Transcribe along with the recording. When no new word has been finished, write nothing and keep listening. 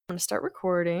I'm going to start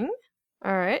recording.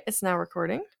 All right, it's now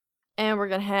recording. And we're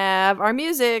going to have our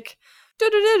music.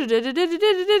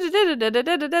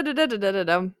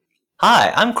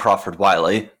 Hi, I'm Crawford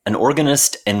Wiley, an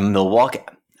organist in Milwaukee.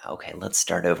 Okay, let's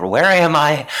start over. Where am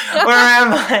I? Where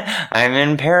am I? I'm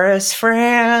in Paris,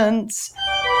 France.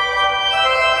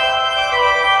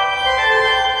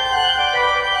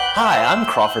 Hi, I'm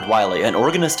Crawford Wiley, an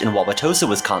organist in Wauwatosa,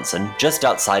 Wisconsin, just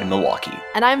outside Milwaukee.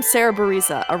 And I'm Sarah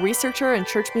Bariza, a researcher and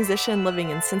church musician living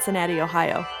in Cincinnati,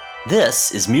 Ohio.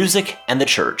 This is Music and the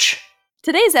Church.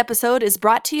 Today's episode is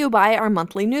brought to you by our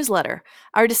monthly newsletter.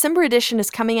 Our December edition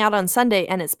is coming out on Sunday,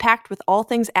 and it's packed with all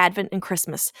things Advent and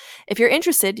Christmas. If you're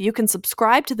interested, you can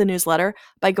subscribe to the newsletter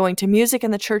by going to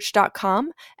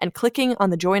musicandthechurch.com and clicking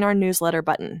on the Join Our Newsletter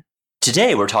button.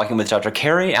 Today, we're talking with Dr.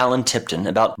 Carrie Allen Tipton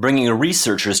about bringing a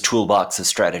researcher's toolbox of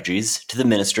strategies to the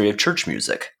Ministry of Church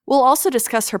Music. We'll also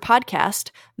discuss her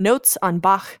podcast, Notes on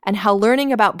Bach, and how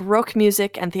learning about Baroque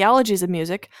music and theologies of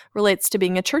music relates to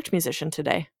being a church musician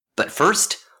today. But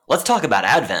first, let's talk about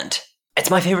Advent. It's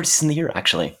my favorite season of the year,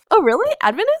 actually. Oh, really?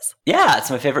 Advent is? Yeah,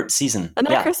 it's my favorite season. And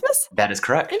not Christmas? That is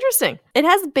correct. Interesting. It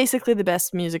has basically the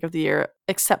best music of the year,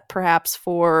 except perhaps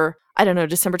for, I don't know,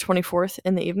 December 24th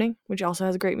in the evening, which also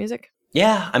has great music.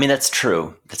 Yeah, I mean, that's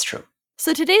true. That's true.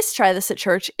 So today's Try This at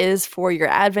Church is for your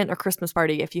Advent or Christmas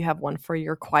party if you have one for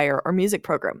your choir or music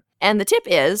program. And the tip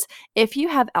is, if you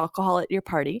have alcohol at your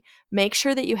party, make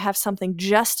sure that you have something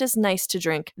just as nice to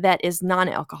drink that is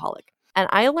non-alcoholic. And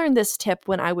I learned this tip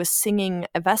when I was singing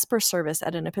a Vesper service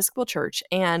at an Episcopal church.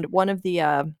 And one of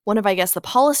the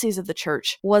policies of the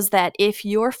church was that if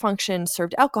your function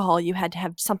served alcohol, you had to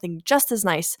have something just as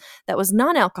nice that was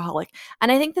non-alcoholic.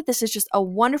 And I think that this is just a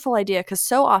wonderful idea because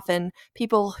so often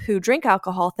people who drink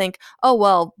alcohol think, oh,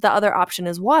 well, the other option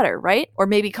is water, right? Or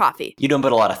maybe coffee. You don't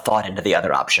put a lot of thought into the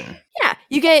other option. Yeah,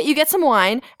 you get some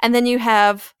wine and then you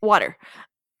have water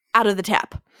out of the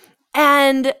tap.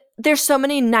 And there's so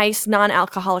many nice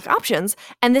non-alcoholic options.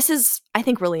 And this is, I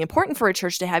think, really important for a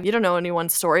church to have. You don't know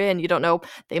anyone's story and you don't know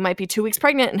they might be 2 weeks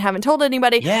pregnant and haven't told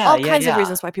anybody. All kinds of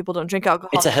reasons why people don't drink alcohol.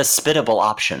 It's a hospitable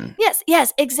option. Yes,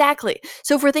 exactly.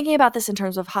 So if we're thinking about this in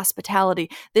terms of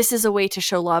hospitality, this is a way to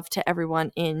show love to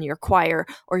everyone in your choir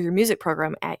or your music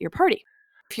program at your party.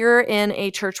 If you're in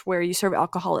a church where you serve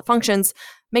alcohol at functions,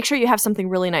 make sure you have something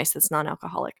really nice that's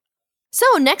non-alcoholic. So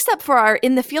next up for our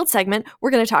In the Field segment,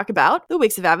 we're going to talk about the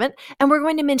weeks of Advent, and we're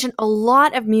going to mention a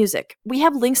lot of music. We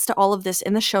have links to all of this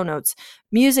in the show notes,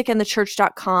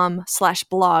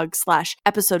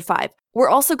 musicandthechurch.com/blog/episode 5. We're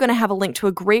also going to have a link to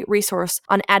a great resource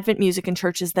on Advent music in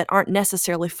churches that aren't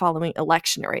necessarily following a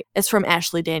lectionary. It's from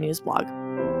Ashley Danu's blog.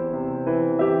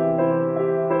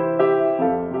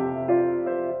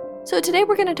 So today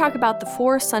we're going to talk about the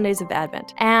 4 Sundays of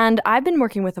Advent. And I've been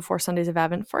working with the 4 Sundays of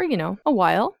Advent for, a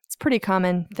while. It's a pretty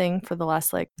common thing for the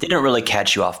last, Didn't really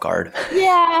catch you off guard.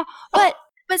 Yeah, but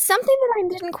something that I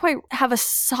didn't quite have a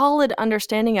solid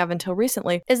understanding of until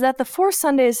recently is that the 4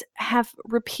 Sundays have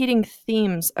repeating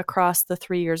themes across the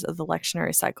 3 years of the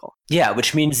lectionary cycle. Yeah,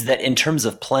 which means that in terms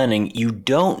of planning, you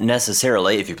don't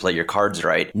necessarily, if you play your cards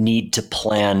right, need to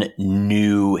plan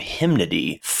new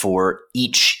hymnody for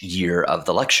each year of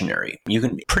the lectionary. You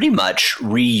can pretty much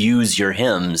reuse your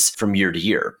hymns from year to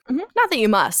year. Mm-hmm. Not that you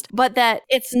must, but that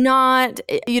it's not,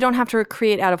 you don't have to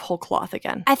create out of whole cloth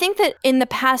again. I think that in the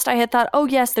past I had thought, oh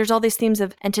yes, there's all these themes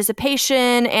of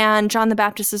anticipation and John the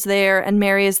Baptist is there and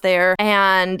Mary is there.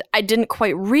 And I didn't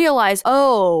quite realize,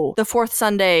 oh, the 4th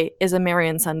Sunday is a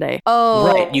Marian Sunday.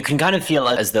 Oh. Right. You can kind of feel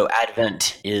as though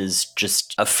Advent is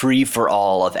just a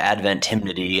free-for-all of Advent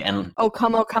hymnody. And oh,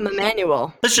 come,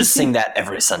 Emmanuel. Let's just sing that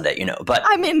every Sunday, But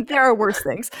I mean, there are worse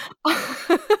things.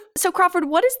 So Crawford,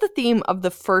 what is the theme of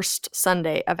the first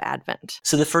Sunday of Advent?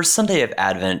 So the first Sunday of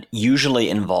Advent usually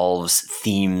involves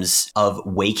themes of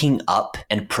waking up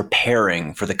and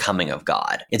preparing for the coming of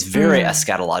God. It's very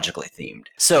eschatologically themed.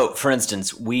 So, for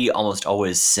instance, we almost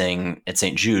always sing at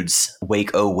St. Jude's,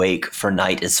 "Wake, oh wake, for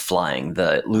night is flying,"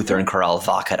 the Lutheran chorale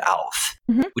Wachet auf,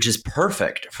 which is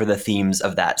perfect for the themes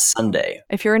of that Sunday.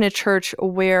 If you're in a church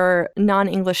where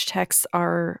non-English texts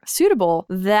are suitable,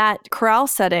 that chorale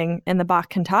setting in the Bach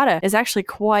cantata is actually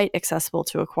quite accessible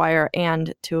to a choir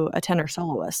and to a tenor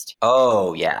soloist.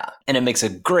 Oh, yeah. And it makes a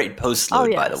great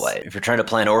postlude, by the way. If you're trying to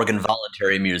plan organ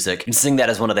voluntary music, you can sing that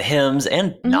as one of the hymns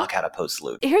and knock out a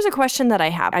postlude. Here's a question that I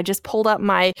have. I just pulled up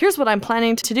here's what I'm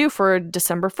planning to do for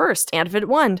December 1st, Advent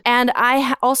 1. And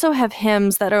I also have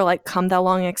hymns that are like, "Come Thou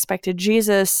Long Expected Jesus,"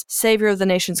 Jesus, Savior of the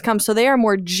nations, comes. So they are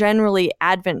more generally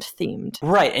Advent themed.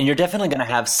 Right, and you're definitely going to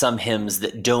have some hymns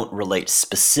that don't relate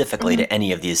specifically to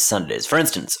any of these Sundays. For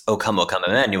instance, O Come,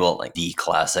 Emmanuel, like the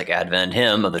classic Advent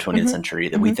hymn of the 20th century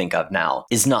that we think of now,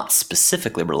 is not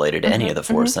specifically related to any of the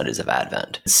four Sundays of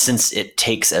Advent, since it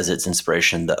takes as its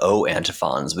inspiration the O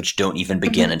antiphons, which don't even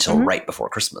begin until right before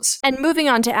Christmas. And moving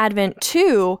on to Advent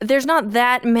 2, there's not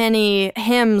that many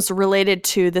hymns related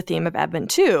to the theme of Advent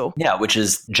 2. Yeah, which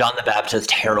is John the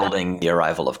Baptist heralding the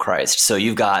arrival of Christ. So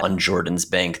you've got On Jordan's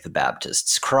Bank, the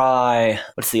Baptist's Cry.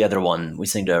 What's the other one? We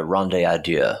sing to Rende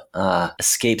Adieu.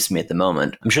 Escapes me at the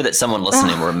moment. I'm sure that someone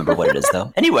listening will remember what it is,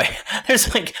 though. Anyway,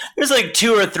 there's like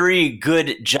 2 or 3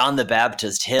 good John the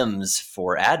Baptist hymns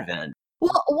for Advent.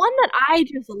 Well, one that I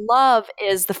just love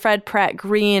is the Fred Pratt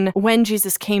Green When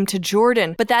Jesus Came to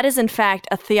Jordan, but that is in fact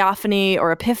a theophany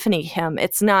or epiphany hymn.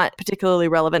 It's not particularly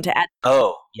relevant to Advent.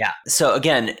 Oh, yeah. So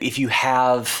again, if you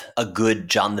have a good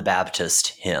John the Baptist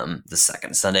hymn, the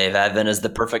second Sunday of Advent is the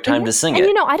perfect time to sing it.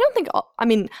 And I don't think,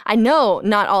 I know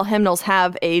not all hymnals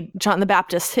have a John the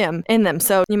Baptist hymn in them,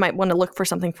 so you might want to look for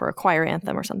something for a choir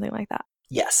anthem or something like that.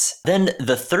 Yes. Then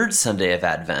the third Sunday of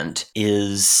Advent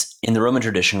is in the Roman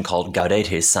tradition called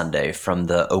Gaudete Sunday, from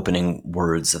the opening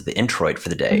words of the introit for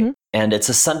the day. And it's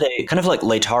a Sunday, kind of like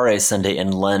Laetare Sunday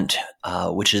in Lent,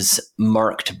 which is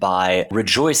marked by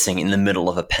rejoicing in the middle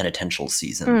of a penitential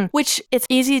season. Which it's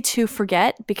easy to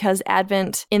forget because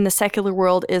Advent in the secular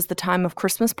world is the time of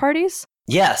Christmas parties.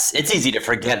 Yes, it's easy to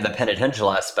forget the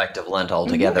penitential aspect of Lent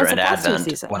altogether and Advent.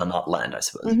 Season. Well, not Lent, I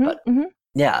suppose, but...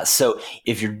 Yeah, so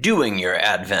if you're doing your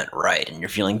Advent right and you're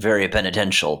feeling very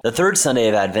penitential, the third Sunday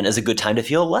of Advent is a good time to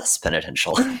feel less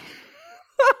penitential. So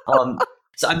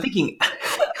I'm thinking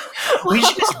we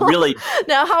should just really...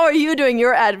 Now, how are you doing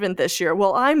your Advent this year?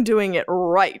 Well, I'm doing it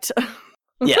right.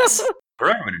 Yes. The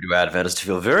right way to do Advent is to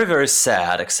feel very, very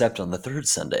sad, except on the third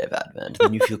Sunday of Advent.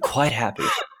 Then you feel quite happy.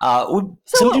 So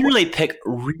we really pick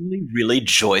really, really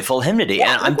joyful hymnody.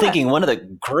 Yeah, and I'm thinking one of the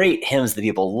great hymns that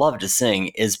people love to sing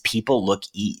is People Look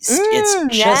East.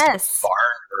 It's just a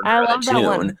barn burner of a tune.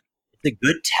 One. It's a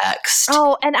good text.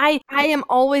 Oh, and I am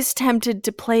always tempted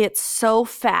to play it so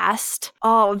fast.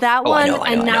 Oh, that one.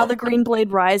 I know. The green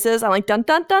blade rises. I'm like, dun,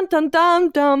 dun, dun, dun, dun,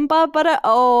 dun, ba, ba, da.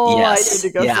 Oh, yes. I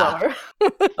need to go slower.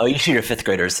 Oh, you see your fifth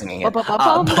graders singing it.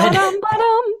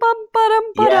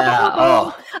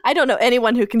 I don't know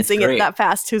anyone who can sing it that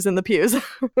fast who's in the pews.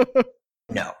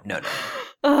 No.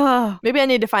 Maybe I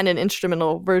need to find an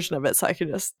instrumental version of it so I can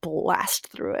just blast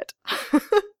through it.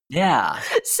 Yeah.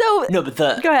 So, no, but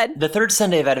go ahead. The third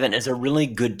Sunday of Advent is a really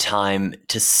good time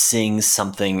to sing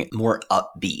something more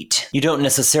upbeat. You don't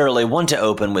necessarily want to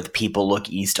open with People Look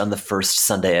East on the first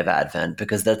Sunday of Advent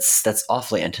because that's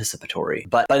awfully anticipatory.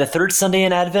 But by the third Sunday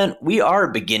in Advent, we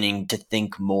are beginning to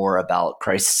think more about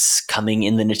Christ's coming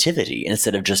in the Nativity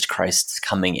instead of just Christ's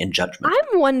coming in judgment.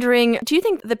 I'm wondering, do you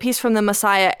think the Peace from the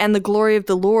Messiah and the Glory of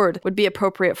the Lord would be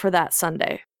appropriate for that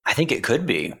Sunday? I think it could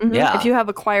be. Yeah. If you have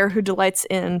a choir who delights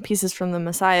in pieces from the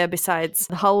Messiah besides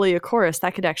the Hallelujah chorus,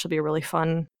 that could actually be a really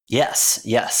fun. Yes.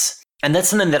 And that's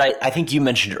something that I think you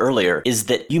mentioned earlier, is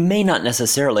that you may not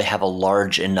necessarily have a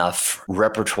large enough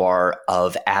repertoire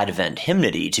of Advent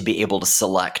hymnody to be able to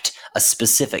select a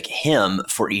specific hymn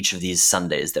for each of these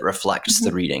Sundays that reflects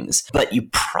the readings. But you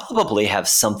probably have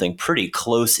something pretty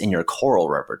close in your choral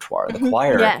repertoire. The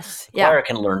choir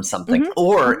can learn something.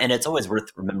 Or, and it's always worth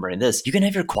remembering this, you can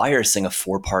have your choir sing a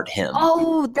 4-part hymn.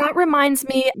 Oh, that reminds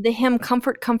me, the hymn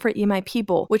Comfort, Comfort Ye My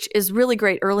People, which is really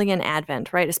great early in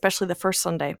Advent, right? Especially the first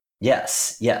Sunday.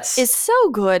 Yes. It's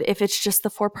so good if it's just the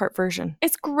 4-part version.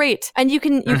 It's great. And you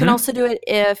can also do it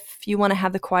if you want to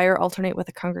have the choir alternate with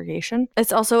the congregation.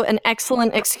 It's also an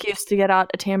excellent excuse to get out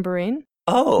a tambourine.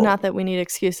 Oh. Not that we need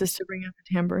excuses to bring out the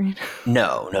tambourine.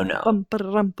 No. Bum,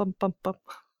 ba-da-rum, bum, bum, bum.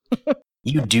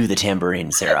 You do the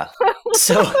tambourine, Sarah.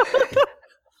 So...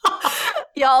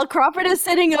 Y'all, Crawford is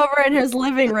sitting over in his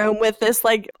living room with this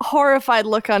horrified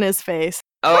look on his face.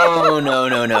 Oh,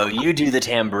 no. You do the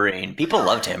tambourine. People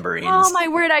love tambourines. Oh my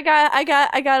word, I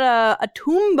got a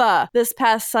tuba this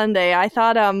past Sunday. I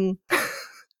thought I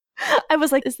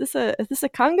was like, is this a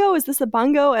congo? Is this a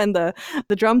bongo? And the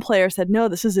drum player said, no,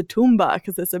 this is a tuba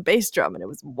because it's a bass drum, and it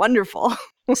was wonderful.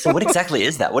 So what exactly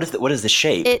is that? What is the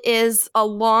shape? It is a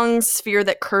long sphere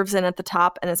that curves in at the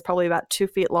top, and it's probably about 2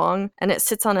 feet long, and it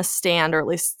sits on a stand, or at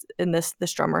least in this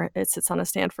drummer, it sits on a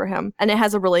stand for him, and it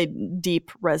has a really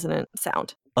deep, resonant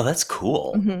sound. Oh, that's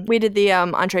cool. Mm-hmm. We did the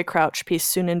Andre Crouch piece,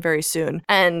 Soon and Very Soon.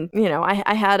 And,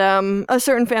 I had a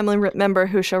certain family member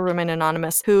who shall remain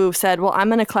anonymous who said, well, I'm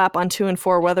going to clap on 2 and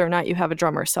 4 whether or not you have a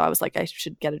drummer. So I was like, I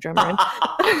should get a drummer in.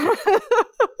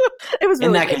 It was really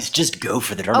in that good. case, just go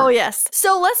for the drummer. Oh, yes.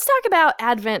 So let's talk about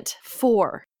Advent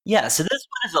 4. Yeah, so this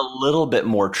one is a little bit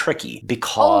more tricky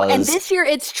because... Oh, and this year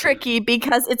it's tricky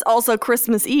because it's also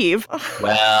Christmas Eve.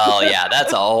 Well, yeah,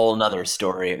 that's a whole nother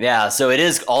story. Yeah, so it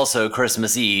is also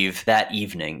Christmas Eve that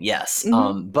evening, yes.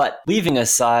 Mm-hmm. But leaving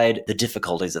aside the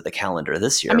difficulties of the calendar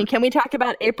this year... I mean, can we talk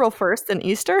about April 1st and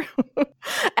Easter?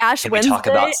 Ash Can Wednesday? we talk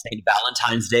about St.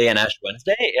 Valentine's Day and Ash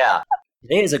Wednesday? Yeah.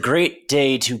 Today is a great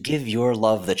day to give your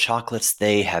love the chocolates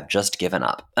they have just given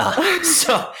up.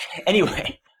 So,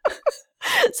 anyway...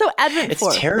 So Advent 4.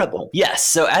 It's terrible. Yes.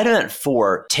 So Advent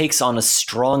 4 takes on a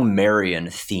strong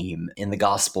Marian theme in the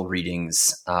gospel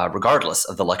readings, regardless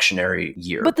of the lectionary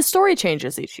year. But the story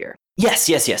changes each year. Yes,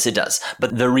 it does.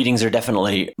 But the readings are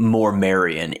definitely more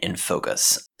Marian in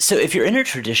focus. So if you're in a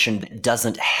tradition that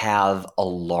doesn't have a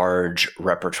large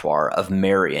repertoire of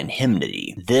Marian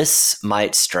hymnody, this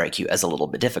might strike you as a little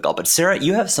bit difficult. But Sarah,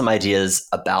 you have some ideas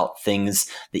about things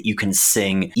that you can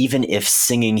sing, even if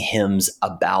singing hymns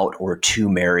about or to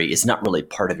Mary is not really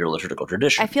part of your liturgical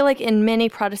tradition. I feel like in many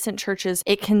Protestant churches,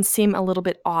 it can seem a little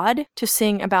bit odd to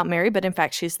sing about Mary, but in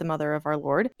fact, she's the mother of our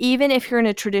Lord. Even if you're in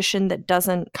a tradition that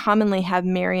doesn't commonly have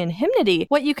Marian hymnody,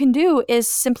 what you can do is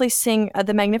simply sing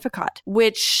the Magnificat,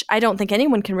 which I don't think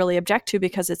anyone can really object to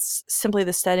because it's simply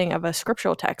the setting of a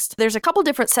scriptural text. There's a couple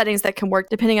different settings that can work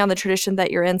depending on the tradition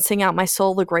that you're in. Sing out my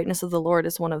soul, the greatness of the Lord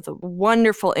is one of the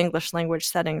wonderful English language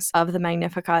settings of the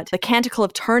Magnificat. The Canticle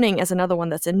of Turning is another one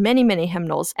that's in many, many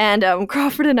hymnals. And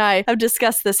Crawford and I have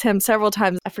discussed this hymn several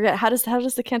times. I forget, how does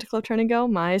the Canticle of Turning go?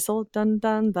 My soul, dun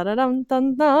dun da da dun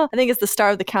dun da. I think it's the Star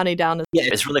of the County Down. Yeah,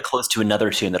 it's really close to another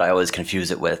tune that I always confuse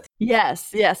it with.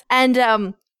 Yes. And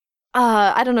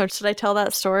I don't know, should I tell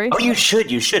that story? Oh, you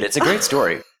should. It's a great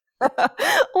story.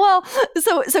 Well,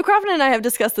 so Crawford and I have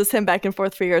discussed this hymn back and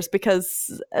forth for years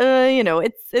because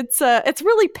it's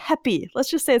really peppy. Let's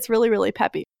just say it's really, really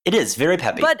peppy. It is very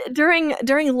peppy. But during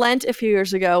Lent a few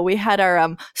years ago, we had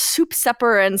our soup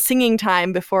supper and singing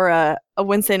time before a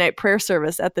Wednesday night prayer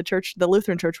service at the church, the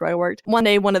Lutheran church where I worked. One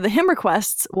day, one of the hymn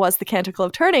requests was the Canticle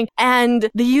of Turning, and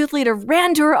the youth leader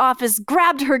ran to her office,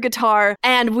 grabbed her guitar,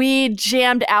 and we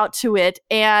jammed out to it.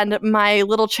 And my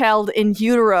little child in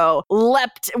utero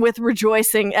leapt with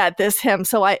rejoicing at this hymn.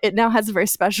 So it now has a very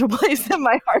special place in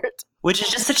my heart. Which is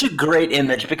just such a great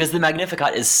image because the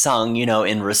Magnificat is sung,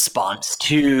 in response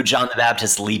to John the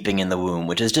Baptist leaping in the womb,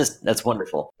 which is that's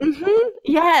wonderful. Mm-hmm.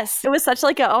 Yes. It was such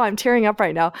I'm tearing up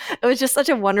right now. It was just such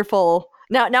a wonderful...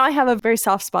 Now I have a very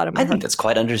soft spot in my heart. I think that's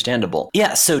quite understandable.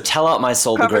 Yeah, so tell out my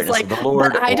soul the greatness of the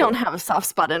Lord. But I don't have a soft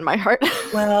spot in my heart.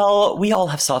 Well, we all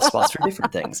have soft spots for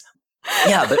different things.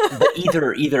 Yeah, but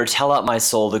either tell out my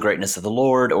soul the greatness of the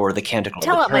Lord or the Canticle of the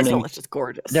Turning. Tell out my soul is just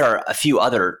gorgeous. There are a few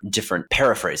other different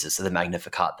paraphrases of the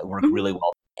Magnificat that work really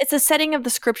well. It's a setting of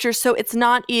the scriptures, so it's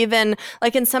not even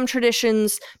like in some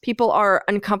traditions, people are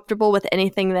uncomfortable with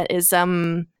anything that is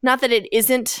not that it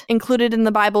isn't included in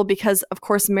the Bible because, of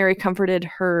course, Mary comforted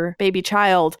her baby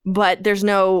child, but there's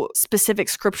no specific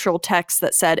scriptural text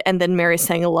that said, and then Mary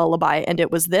sang a lullaby, and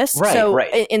it was this. Right, so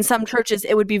right. In some churches,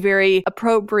 it would be very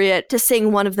appropriate to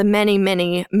sing one of the many,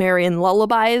 many Marian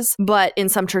lullabies, but in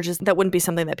some churches, that wouldn't be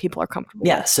something that people are comfortable with.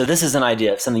 Yeah, so this is an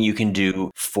idea of something you can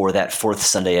do for that fourth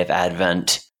Sunday of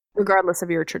Advent. Regardless of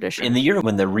your tradition. In the year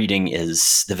when the reading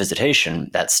is the Visitation,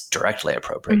 that's directly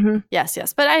appropriate. Mm-hmm. Yes.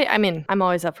 But I mean, I'm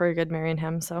always up for a good Marian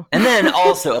hymn, so. And then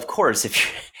also, of course,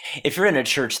 if you're in a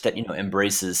church that,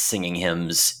 embraces singing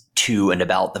hymns to and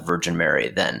about the Virgin Mary,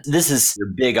 then this is your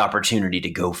big opportunity to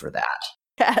go for that.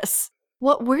 Yes.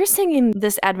 What we're singing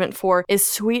this Advent for is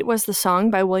Sweet Was the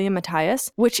Song by William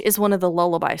Matthias, which is one of the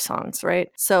lullaby songs, right?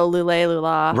 So Lule,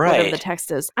 Lula, whatever the text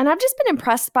is. And I've just been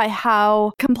impressed by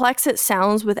how complex it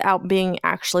sounds without being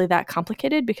actually that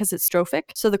complicated because it's strophic.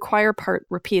 So the choir part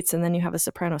repeats and then you have a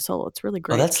soprano solo. It's really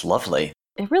great. Oh, that's lovely.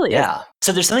 It really is. Yeah.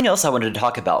 So there's something else I wanted to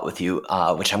talk about with you,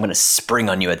 which I'm going to spring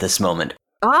on you at this moment.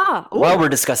 While we're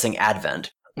discussing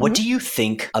Advent. What do you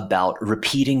think about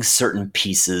repeating certain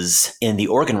pieces in the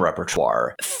organ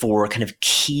repertoire for kind of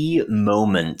key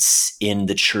moments in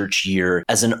the church year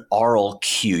as an aural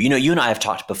cue? You and I have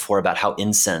talked before about how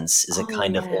incense is a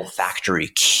kind of olfactory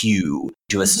cue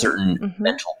to a certain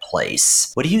mental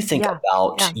place. What do you think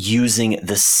about using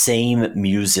the same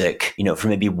music, for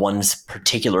maybe one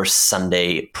particular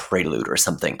Sunday prelude or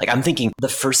something? Like I'm thinking the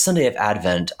first Sunday of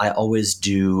Advent, I always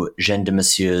do Jean de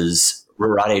Monsieur's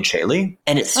Rorate Caeli,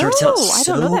 and it starts out I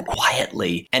don't know so that.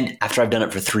 quietly. And after I've done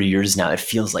it for 3 years now, it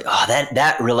feels like, oh,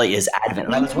 that really is Advent.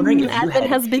 And I was wondering if you Advent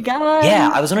has begun.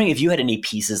 Yeah, I was wondering if you had any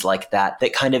pieces like that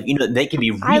kind of, they can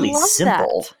be really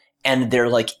simple, and they're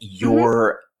like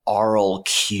your aural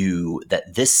cue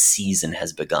that this season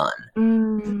has begun.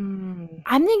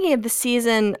 I'm thinking of the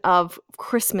season of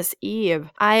Christmas Eve.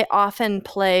 I often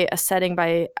play a setting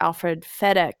by Alfred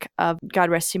Fedeck of God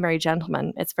Rest You Merry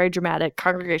Gentlemen. It's very dramatic.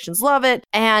 Congregations love it,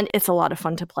 and it's a lot of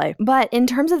fun to play. But in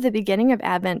terms of the beginning of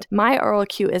Advent, my aural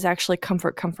cue is actually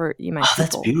Comfort, Comfort Ye My People.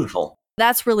 That's beautiful.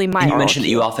 That's really my And you aural mentioned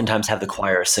cue. that you oftentimes have the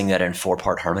choir sing that in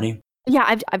 4-part harmony. Yeah,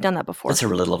 I've done that before. That's a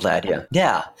really lovely idea.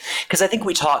 Yeah. Because I think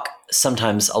we talk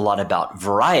sometimes a lot about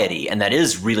variety, and that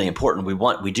is really important.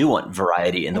 We do want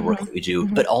variety in the work that we do,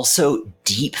 but also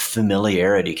deep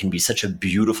familiarity can be such a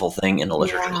beautiful thing in a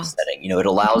liturgical setting. It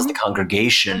allows the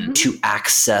congregation to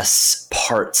access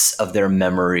parts of their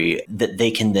memory that they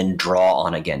can then draw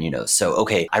on again, So,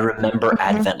 okay, I remember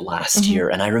Advent last year,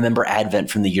 and I remember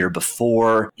Advent from the year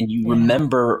before, and you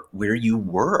remember where you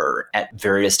were at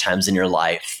various times in your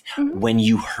life when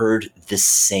you heard this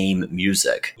same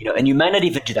music, and you might not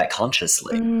even do that consciously.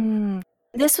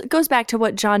 This goes back to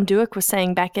what John Dewick was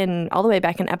saying all the way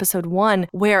back in episode 1,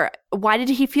 where why did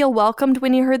he feel welcomed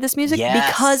when he heard this music?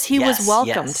 Because he was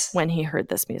welcomed when he heard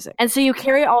this music. And so you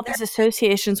carry all these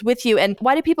associations with you. And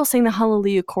why do people sing the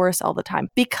Hallelujah chorus all the time?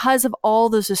 Because of all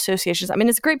those associations. I mean,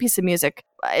 it's a great piece of music.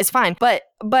 It's fine. But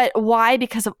why?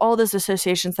 Because of all those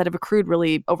associations that have accrued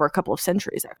really over a couple of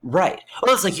centuries. Right.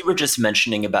 Well, it's like you were just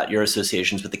mentioning about your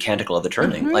associations with the Canticle of the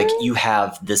Turning. Like you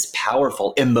have this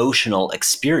powerful emotional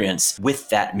experience with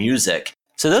that music.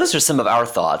 So those are some of our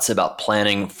thoughts about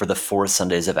planning for the 4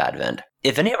 Sundays of Advent.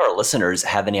 If any of our listeners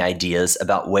have any ideas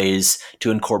about ways to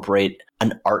incorporate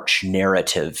an arch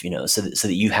narrative, so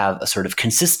that you have a sort of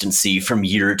consistency from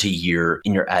year to year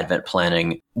in your Advent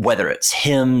planning, whether it's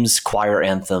hymns, choir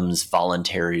anthems,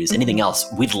 voluntaries, anything else,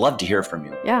 we'd love to hear from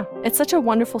you. Yeah, it's such a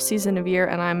wonderful season of year,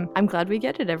 and I'm glad we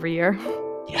get it every year.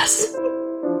 Yes.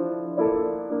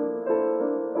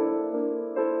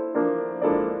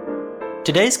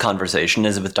 Today's conversation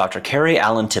is with Dr. Carrie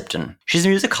Allen Tipton. She's a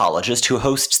musicologist who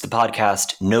hosts the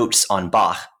podcast Notes on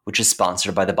Bach, which is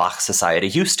sponsored by the Bach Society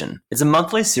Houston. It's a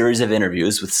monthly series of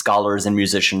interviews with scholars and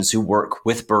musicians who work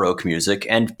with Baroque music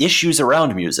and issues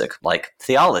around music, like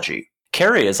theology.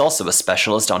 Carrie is also a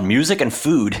specialist on music and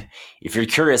food. If you're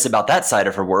curious about that side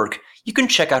of her work, you can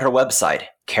check out her website,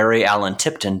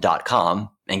 carrieallentipton.com,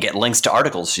 and get links to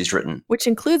articles she's written. Which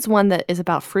includes one that is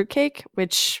about fruitcake,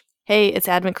 which... Hey, it's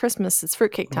Advent Christmas. It's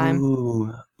fruitcake time.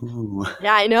 Ooh.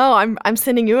 Yeah, I know. I'm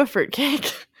sending you a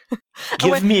fruitcake.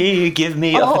 Give me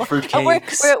a fruitcake.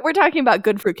 We're talking about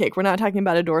good fruitcake. We're not talking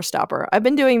about a doorstopper. I've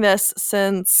been doing this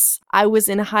since I was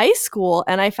in high school,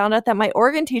 and I found out that my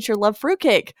organ teacher loved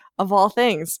fruitcake, of all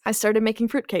things. I started making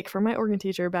fruitcake for my organ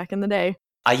teacher back in the day.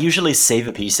 I usually save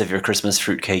a piece of your Christmas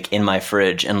fruitcake in my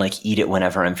fridge and eat it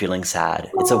whenever I'm feeling sad.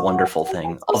 It's a wonderful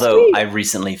thing. Although sweet. I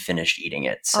recently finished eating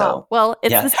it, so well, they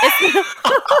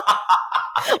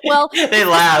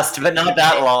last, but not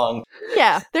that long.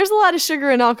 Yeah, there's a lot of sugar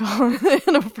and alcohol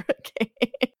in a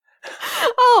fruitcake.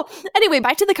 Anyway,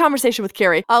 back to the conversation with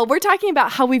Carrie. We're talking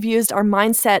about how we've used our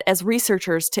mindset as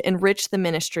researchers to enrich the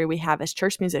ministry we have as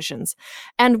church musicians.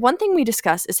 And one thing we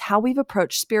discuss is how we've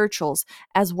approached spirituals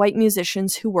as white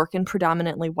musicians who work in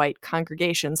predominantly white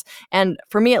congregations. And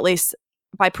for me, at least,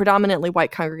 by predominantly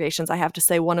white congregations, I have to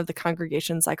say one of the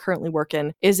congregations I currently work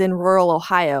in is in rural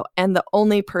Ohio. And the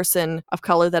only person of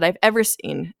color that I've ever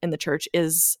seen in the church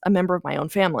is a member of my own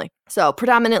family. So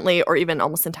predominantly or even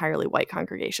almost entirely white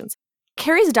congregations.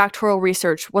 Carrie's doctoral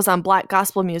research was on Black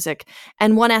gospel music,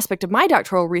 and one aspect of my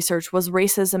doctoral research was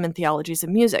racism and theologies of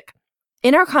music.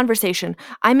 In our conversation,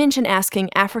 I mentioned asking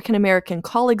African American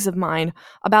colleagues of mine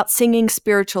about singing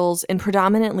spirituals in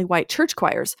predominantly white church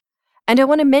choirs. And I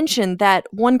want to mention that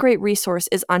one great resource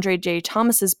is Andre J.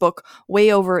 Thomas's book,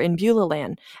 Way Over in Beulah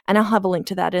Land, and I'll have a link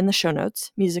to that in the show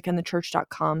notes,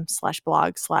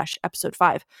 musicandthechurch.com/blog/episode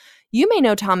 5. You may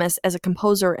know Thomas as a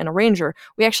composer and arranger.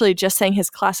 We actually just sang his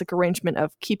classic arrangement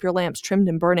of Keep Your Lamps Trimmed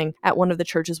and Burning at one of the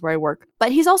churches where I work.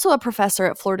 But he's also a professor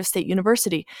at Florida State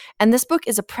University, and this book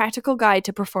is a practical guide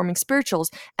to performing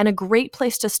spirituals and a great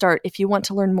place to start if you want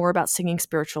to learn more about singing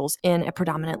spirituals in a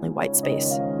predominantly white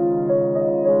space.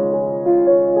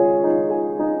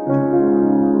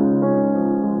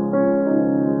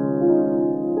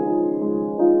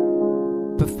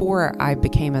 Before I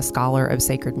became a scholar of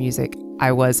sacred music,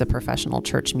 I was a professional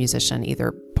church musician,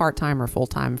 either part-time or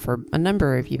full-time for a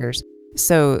number of years.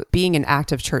 So being an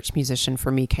active church musician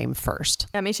for me came first.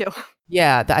 Yeah, me too.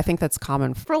 Yeah, I think that's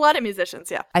common. For a lot of musicians,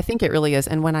 yeah. I think it really is.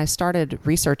 And when I started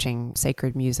researching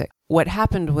sacred music, what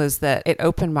happened was that it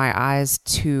opened my eyes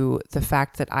to the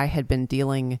fact that I had been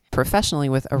dealing professionally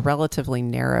with a relatively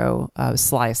narrow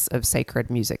slice of sacred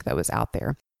music that was out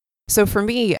there. So for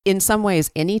me, in some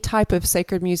ways, any type of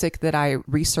sacred music that I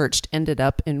researched ended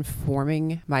up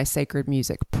informing my sacred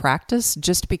music practice,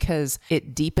 just because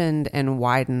it deepened and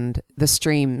widened the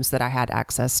streams that I had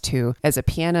access to as a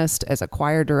pianist, as a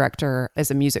choir director,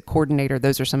 as a music coordinator.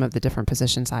 Those are some of the different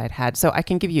positions I had had. So I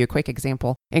can give you a quick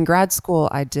example. In grad school,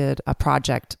 I did a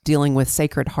project dealing with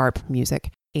sacred harp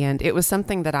music. And it was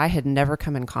something that I had never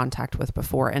come in contact with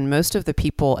before. And most of the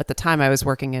people at the time, I was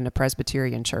working in a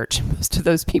Presbyterian church. Most of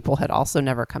those people had also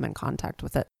never come in contact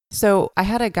with it. So I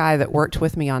had a guy that worked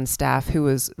with me on staff who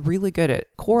was really good at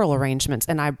choral arrangements.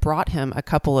 And I brought him a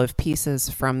couple of pieces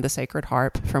from the Sacred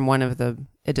Harp, from one of the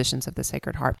editions of the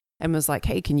Sacred Harp, and was like,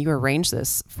 hey, can you arrange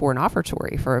this for an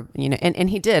offertory for, and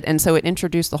he did. And so it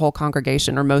introduced the whole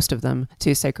congregation, or most of them,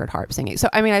 to Sacred Harp singing. So,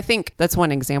 I mean, I think that's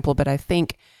one example, but I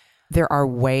think there are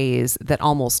ways that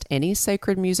almost any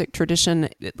sacred music tradition,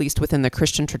 at least within the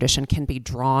Christian tradition, can be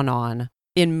drawn on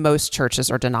in most churches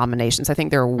or denominations. I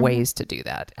think there are ways to do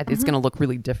that. It's going to look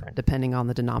really different depending on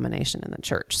the denomination in the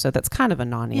church. So that's kind of a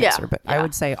non-answer, but I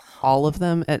would say all of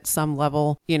them at some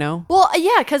level, Well,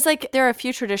 yeah, because like there are a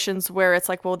few traditions where it's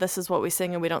like, well, this is what we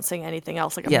sing and we don't sing anything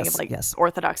else. Like I'm thinking of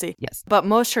Orthodoxy. Yes. But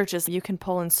most churches, you can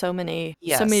pull in so many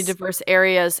diverse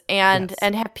areas and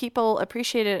have people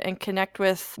appreciate it and connect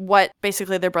with what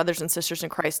basically their brothers and sisters in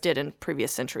Christ did in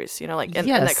previous centuries. Like in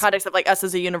that context of like us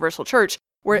as a universal church,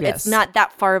 where it's not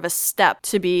that far of a step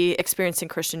to be experiencing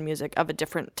Christian music of a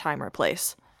different time or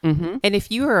place. Mm-hmm. And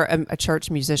if you are a church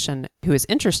musician who is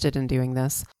interested in doing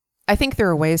this, I think there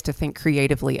are ways to think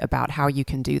creatively about how you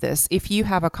can do this. If you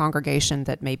have a congregation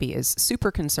that maybe is super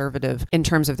conservative in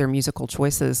terms of their musical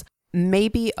choices,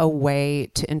 maybe a way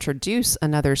to introduce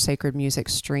another sacred music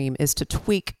stream is to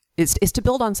tweak, is to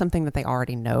build on something that they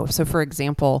already know. So for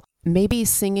example, maybe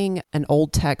singing an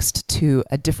old text to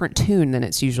a different tune than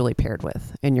it's usually paired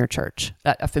with in your church,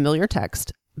 a familiar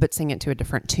text, but sing it to a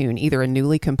different tune, either a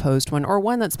newly composed one or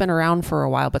one that's been around for a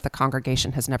while, but the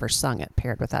congregation has never sung it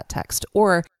paired with that text.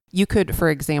 Or you could, for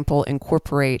example,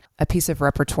 incorporate a piece of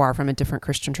repertoire from a different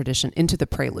Christian tradition into the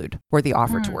prelude or the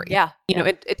offertory.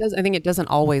 It does. I think it doesn't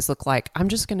always look like I'm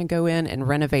just going to go in and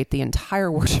renovate the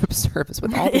entire worship service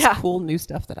with all this cool new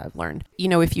stuff that I've learned.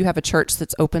 If you have a church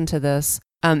that's open to this,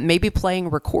 maybe playing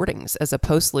recordings as a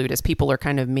postlude as people are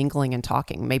kind of mingling and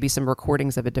talking, maybe some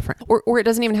recordings of a different, or it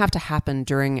doesn't even have to happen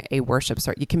during a worship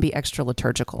service. You can be extra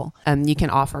liturgical. You can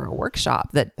offer a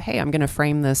workshop that, hey, I'm going to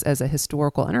frame this as a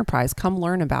historical enterprise. Come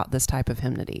learn about this type of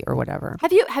hymnody or whatever.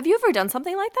 Have you ever done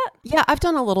something like that? Yeah, I've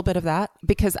done a little bit of that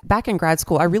because back in grad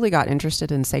school, I really got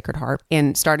interested in Sacred Harp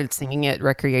and started singing it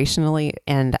recreationally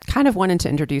and kind of wanted to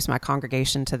introduce my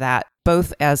congregation to that,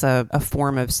 both as a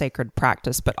form of sacred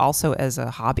practice, but also as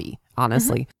a hobby,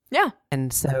 honestly. Yeah.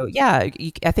 And so, I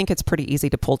think it's pretty easy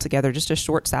to pull together just a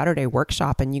short Saturday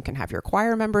workshop, and you can have your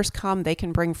choir members come. They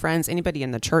can bring friends. Anybody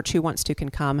in the church who wants to can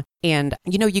come. And,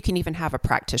 you can even have a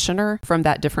practitioner from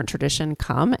that different tradition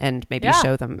come and maybe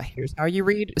show them, here's how you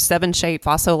read 7-shape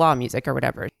fa sol la music or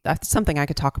whatever. That's something I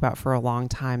could talk about for a long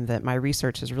time, that my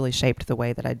research has really shaped the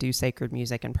way that I do sacred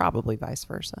music and probably vice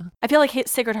versa. I feel like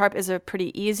Sacred Harp is a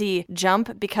pretty easy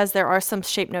jump because there are some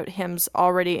shape note hymns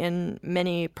already in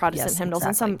many Protestant hymnals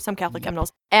and some Catholic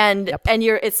hymnals. And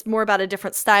it's more about a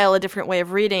different style, a different way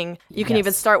of reading. You can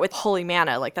even start with Holy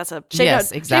Manna, like that's a shape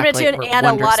note tune, and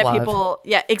a lot of people,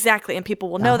 and people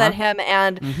will know that hymn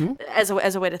and as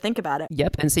a way to think about it.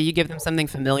 Yep, and so you give them something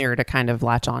familiar to kind of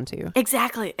latch onto.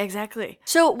 Exactly.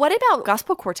 So what about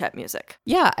gospel quartet music?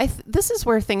 Yeah, this is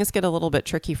where things get a little bit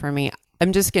tricky for me.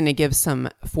 I'm just going to give some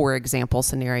for example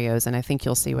scenarios, and I think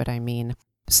you'll see what I mean.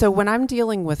 So when I'm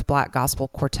dealing with Black gospel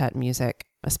quartet music,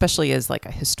 especially as like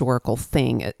a historical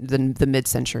thing, the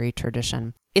mid-century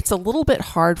tradition, it's a little bit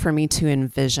hard for me to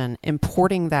envision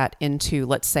importing that into,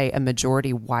 let's say, a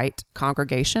majority white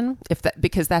congregation,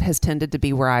 because that has tended to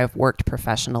be where I've worked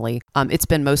professionally. It's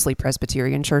been mostly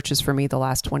Presbyterian churches for me the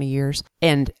last 20 years.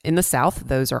 And in the South,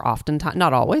 those are oftentimes,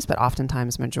 not always, but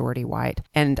oftentimes majority white.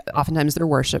 And oftentimes their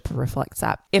worship reflects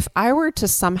that. If I were to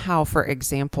somehow, for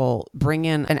example, bring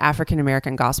in an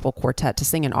African-American gospel quartet to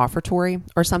sing an offertory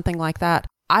or something like that,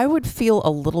 I would feel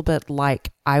a little bit like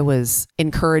I was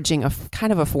encouraging a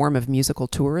kind of a form of musical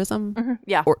tourism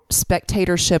or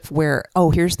spectatorship where,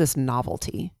 here's this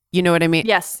novelty. You know what I mean?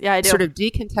 Yes. Yeah, I do. Sort of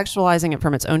decontextualizing it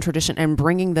from its own tradition and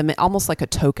bringing them in almost like a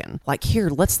token. Like, here,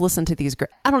 let's listen to these.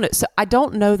 I don't know. So I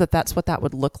don't know that that's what that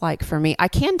would look like for me. I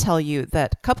can tell you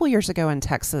that a couple years ago in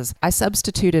Texas, I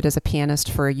substituted as a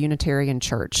pianist for a Unitarian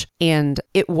church, and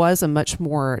it was a much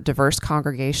more diverse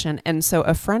congregation. And so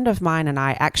a friend of mine and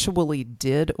I actually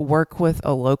did work with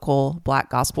a local Black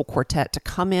gospel quartet to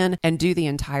come in and do the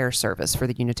entire service for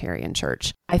the Unitarian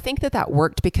church. I think that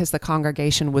worked because the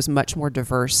congregation was much more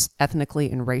diverse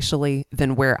ethnically and racially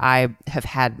than where I have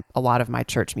had a lot of my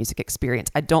church music experience.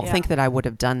 I don't think that I would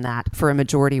have done that for a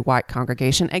majority white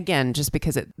congregation. Again, just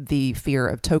because the fear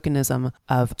of tokenism,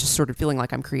 of just sort of feeling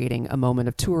like I'm creating a moment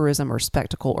of tourism or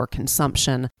spectacle or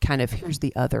consumption, kind of here's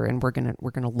the other, and we're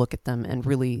gonna look at them and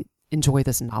really enjoy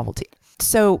this novelty.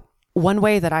 So one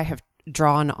way that I have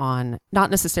drawn on not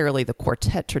necessarily the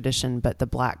quartet tradition, but the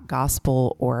Black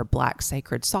gospel or Black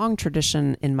sacred song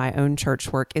tradition in my own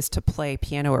church work is to play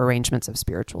piano arrangements of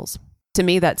spirituals. To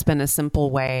me, that's been a simple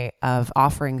way of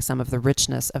offering some of the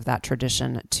richness of that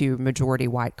tradition to majority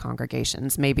white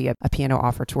congregations, maybe a piano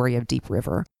offertory of Deep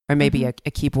River, or maybe a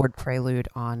keyboard prelude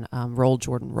on Roll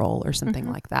Jordan Roll or something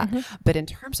like that. But in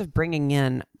terms of bringing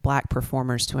in Black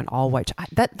performers to an all-white,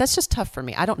 that's just tough for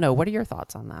me. I don't know. What are your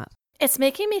thoughts on that? It's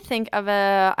making me think of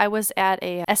I was at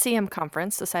a SEM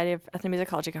conference, Society of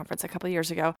Ethnomusicology conference, a couple of years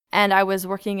ago, and I was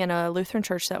working in a Lutheran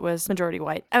church that was majority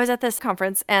white. I was at this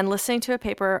conference and listening to a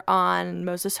paper on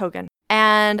Moses Hogan.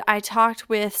 And I talked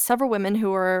with several women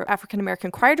who were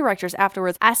African-American choir directors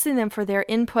afterwards, asking them for their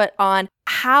input on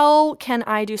how can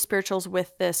I do spirituals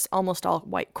with this almost all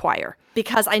white choir?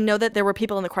 Because I know that there were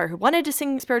people in the choir who wanted to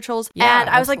sing spirituals. And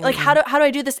I was like, how do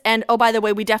I do this? And oh, by the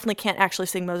way, we definitely can't actually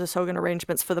sing Moses Hogan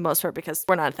arrangements for the most part because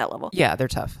we're not at that level. Yeah, they're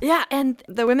tough. Yeah. And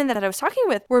the women that I was talking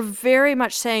with were very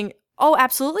much saying, oh,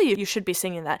 absolutely, you should be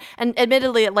singing that. And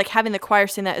admittedly, like having the choir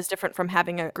sing that is different from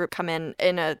having a group come in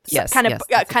a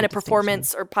kind of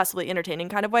performance or possibly entertaining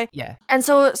kind of way. Yeah. And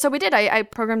so we did. I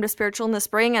programmed a spiritual in the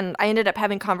spring, and I ended up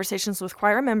having conversations with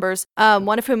choir members,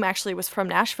 one of whom actually was from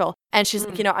Nashville. And she's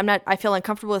like, I feel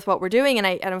uncomfortable with what we're doing. And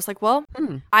I was like, well,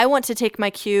 I want to take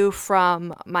my cue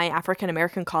from my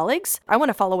African-American colleagues. I want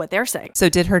to follow what they're saying. So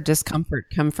did her discomfort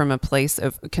come from a place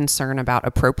of concern about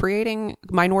appropriating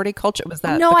minority culture? Was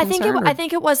that No, I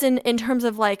think it was in terms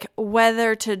of like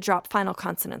whether to drop final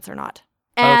consonants or not.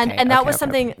 And that was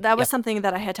something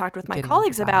that I had talked with my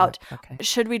colleagues about.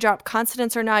 Should we drop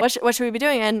consonants or not? What should we be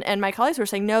doing? And my colleagues were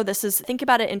saying, no, think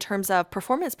about it in terms of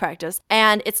performance practice.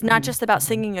 And it's not just about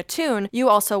singing a tune. You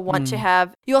also want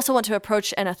to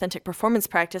approach an authentic performance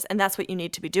practice, and that's what you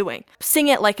need to be doing. Sing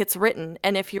it like it's written.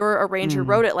 And if your arranger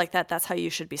wrote it like that, that's how you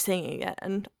should be singing it.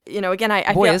 And again,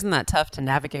 I boy, feel, isn't that tough to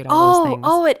navigate all those things?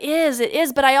 Oh, it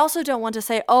is. But I also don't want to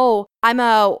say, oh, I'm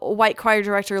a white choir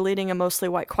director leading a mostly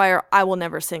white choir, I will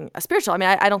never sing a spiritual. I mean,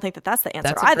 I don't think that's the answer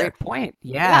either. That's a great point.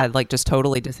 Yeah, like just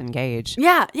totally disengage.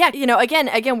 Yeah.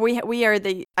 Again, we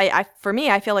are for me,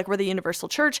 I feel like we're the universal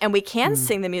church, and we can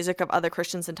sing the music of other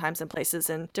Christians in times and places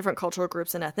and different cultural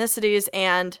groups and ethnicities,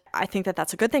 and I think that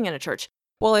that's a good thing in a church.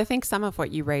 Well, I think some of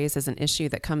what you raise is an issue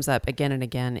that comes up again and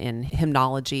again in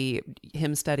hymnology,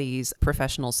 hymn studies,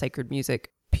 professional sacred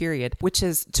music, period, which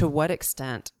is to what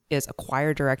extent is a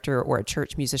choir director or a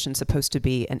church musician supposed to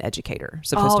be an educator,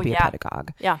 supposed to be a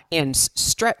pedagogue, and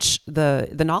stretch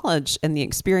the knowledge and the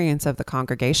experience of the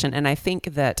congregation. And I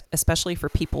think that especially for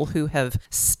people who have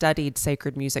studied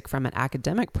sacred music from an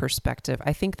academic perspective,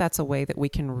 I think that's a way that we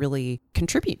can really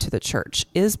contribute to the church,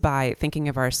 is by thinking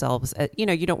of ourselves, you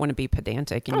don't want to be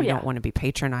pedantic and you don't want to be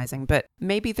patronizing, but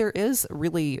maybe there is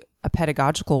really a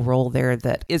pedagogical role there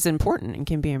that is important and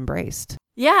can be embraced.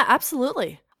 Yeah,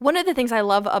 absolutely. One of the things I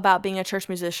love about being a church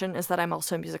musician is that I'm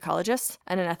also a musicologist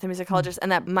and an ethnomusicologist,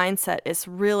 and that mindset is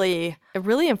really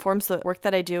informs the work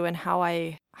that I do and how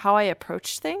I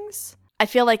approach things. I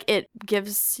feel like it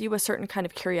gives you a certain kind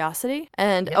of curiosity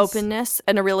and openness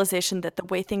and a realization that the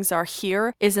way things are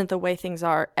here isn't the way things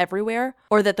are everywhere,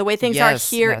 or that the way things are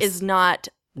here is not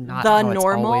the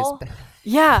normal.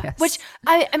 Yeah, yes. Which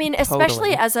I mean,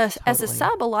 especially as a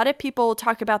sub, a lot of people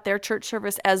talk about their church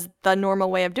service as the normal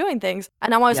way of doing things,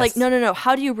 and I'm always like, no,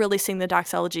 how do you really sing the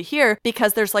doxology here?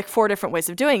 Because there's like 4 different ways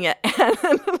of doing it,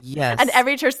 and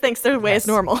every church thinks their way is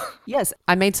normal. Yes,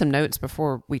 I made some notes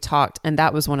before we talked, and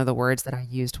that was one of the words that I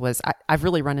used. Was I've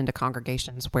really run into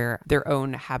congregations where their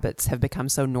own habits have become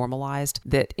so normalized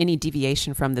that any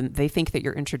deviation from them, they think that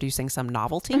you're introducing some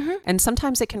novelty, and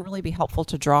sometimes it can really be helpful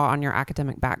to draw on your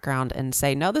academic background and and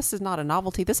say, no, this is not a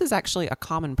novelty. This is actually a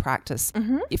common practice.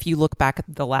 Mm-hmm. If you look back at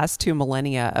the last 2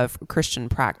 millennia of Christian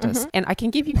practice. And I can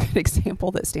give you an example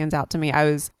that stands out to me. I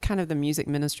was kind of the music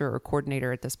minister or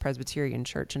coordinator at this Presbyterian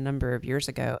church a number of years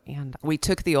ago. And we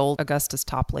took the old Augustus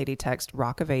Toplady text,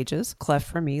 Rock of Ages,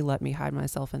 cleft for me, let me hide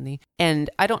myself in thee. And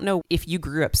I don't know if you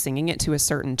grew up singing it to a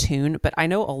certain tune, but I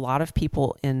know a lot of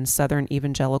people in Southern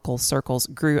evangelical circles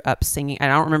grew up singing,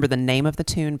 and I don't remember the name of the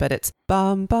tune, but it's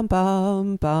bum, bum,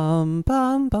 bum, bum,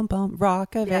 bum, bum, bum,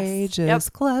 Rock of Ages,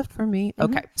 cleft for me.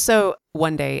 Okay. So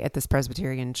one day at this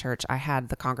Presbyterian church, I had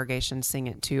the congregation sing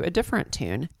it to a different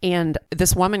tune. And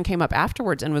this woman came up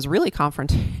afterwards and was really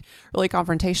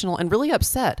confrontational and really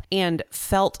upset, and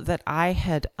felt that I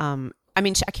had, I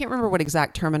can't remember what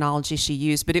exact terminology she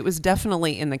used, but it was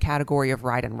definitely in the category of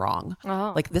right and wrong.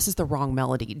 Oh. Like, this is the wrong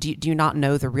melody. Do you not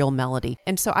know the real melody?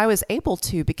 And so I was able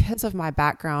to, because of my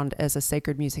background as a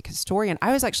sacred music historian,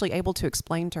 I was actually able to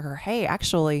explain to her, hey,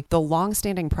 actually, the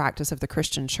longstanding practice of the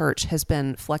Christian church has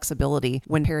been flexibility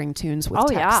when pairing tunes with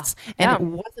texts. And it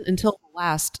wasn't until the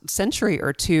last century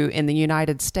or two in the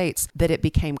United States that it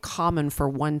became common for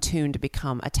one tune to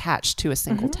become attached to a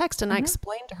single text. And I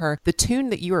explained to her, the tune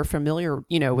that you are familiar,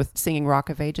 with singing Rock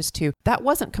of Ages to, that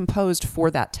wasn't composed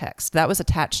for that text. That was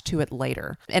attached to it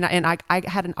later. And I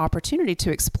had an opportunity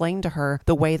to explain to her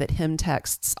the way that hymn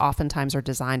texts oftentimes are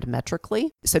designed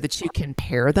metrically so that you can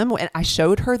pair them. And I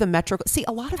showed her the metrical. See,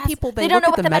 a lot of people, they don't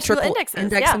look know at the metrical index in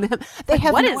the hymn. They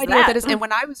have no idea what that is. And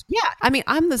when I was,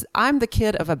 I'm the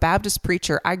kid of a Baptist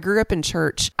preacher. I grew up in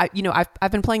church.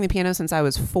 I've been playing the piano since I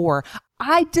was 4.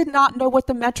 I did not know what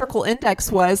the metrical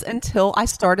index was until I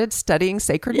started studying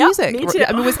sacred music. Me too.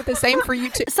 Was it the same for you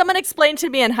too? Someone explained to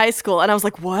me in high school, and I was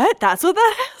like, what? That's what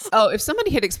that is? Oh, if somebody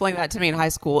had explained that to me in high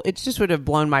school, it just would have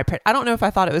blown my... I don't know if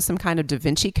I thought it was some kind of Da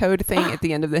Vinci Code thing at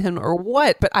the end of the hymn or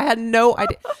what, but I had no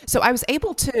idea. So I was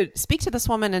able to speak to this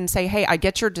woman and say, hey, I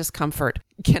get your discomfort.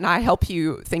 Can I help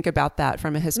you think about that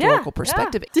from a historical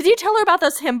perspective? Did you tell her about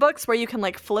those hymn books where you can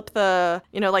flip the,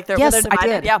 where they're divided? I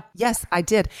did. Yeah. Yes, I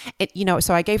did.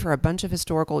 So I gave her a bunch of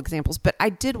historical examples, but I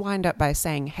did wind up by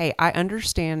saying, hey, I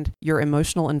understand your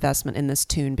emotional investment in this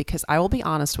tune, because I will be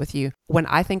honest with you, when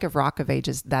I think of Rock of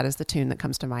Ages, that is the tune that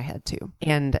comes to my head too.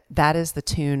 And that is the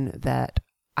tune that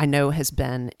I know has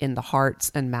been in the hearts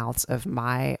and mouths of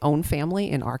my own family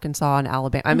in Arkansas and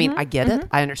Alabama. I mean, I get it.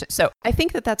 I understand. So I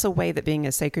think that that's a way that being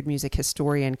a sacred music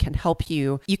historian can help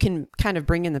you. You can kind of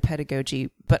bring in the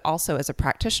pedagogy, but also as a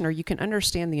practitioner, you can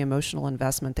understand the emotional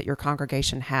investment that your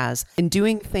congregation has in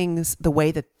doing things the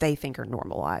way that they think are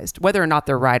normalized, whether or not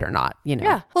they're right or not,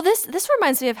 Yeah. Well, this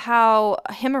reminds me of how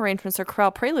hymn arrangements or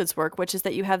chorale preludes work, which is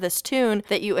that you have this tune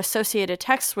that you associate a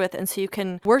text with, and so you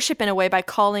can worship in a way by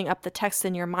calling up the text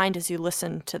in your mind as you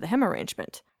listen to the hymn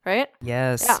arrangement, right?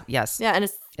 Yes. Yeah. Yes. Yeah, and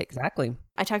it's exactly.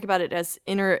 I talk about it as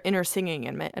inner singing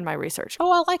in my research. Oh,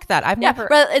 I like that. I've never.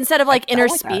 But instead of inner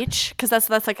speech, because that's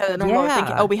like a normal thing.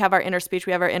 Oh, we have our inner speech,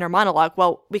 we have our inner monologue.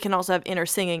 Well, we can also have inner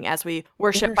singing as we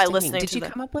worship by listening. Did you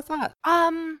come up with that?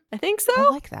 I think so. I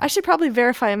like that. I should probably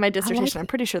verify in my dissertation. I'm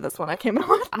pretty sure that's one I came up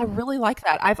with. I really like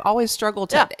that. I've always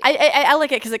struggled to. Yeah, I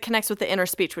like it because it connects with the inner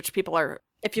speech, which people are.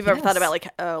 If you've ever thought about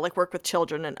like work with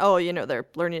children and they're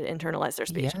learning to internalize their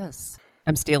speech. Yes,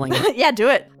 I'm stealing it. Yeah, do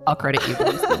it. I'll credit you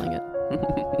for stealing it.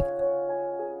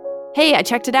 Hey, I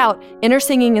checked it out. Inner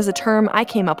singing is a term I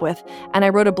came up with, and I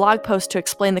wrote a blog post to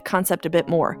explain the concept a bit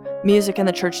more.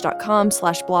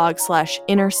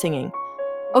 musicinthechurch.com/blog/inner singing.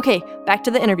 Okay, back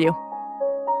to the interview.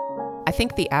 I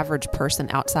think the average person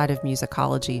outside of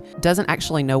musicology doesn't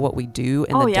actually know what we do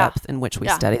in the depth in which we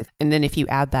study. And then if you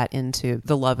add that into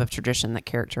the love of tradition that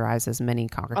characterizes many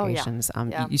congregations,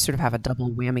 you sort of have a double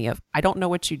whammy of, I don't know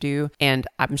what you do, and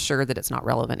I'm sure that it's not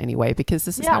relevant anyway, because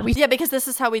this is how we... Yeah, because this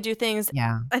is how we do things.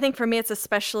 Yeah. I think for me, it's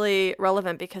especially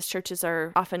relevant because churches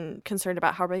are often concerned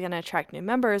about how we're going to attract new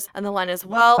members. And the line is,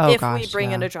 we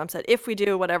bring in a drum set, if we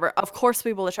do whatever, of course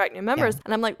we will attract new members.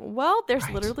 And I'm like, well, there's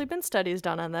literally been studies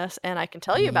done on this, and I can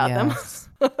tell you about them.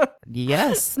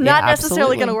 Yes. Not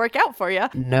necessarily going to work out for you.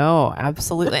 No,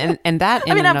 absolutely. And that,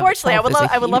 I mean, unfortunately,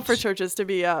 I would love for churches to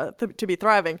be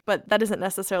thriving, but that isn't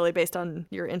necessarily based on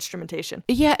your instrumentation.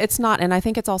 Yeah, it's not. And I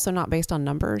think it's also not based on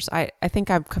numbers. I think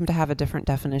I've come to have a different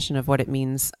definition of what it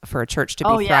means for a church to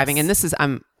be thriving. And this is,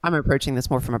 I'm approaching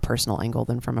this more from a personal angle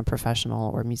than from a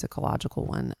professional or musicological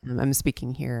one. I'm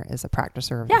speaking here as a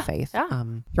practicer of the faith. Yeah.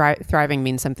 Thriving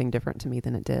means something different to me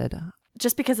than it did.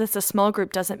 Just because it's a small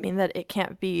group doesn't mean that it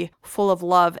can't be full of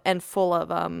love and full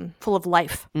of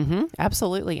life. Mm-hmm,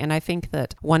 absolutely. And I think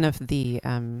that one of the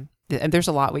and there's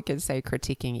a lot we could say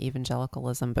critiquing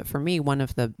evangelicalism, but for me, one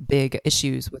of the big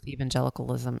issues with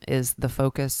evangelicalism is the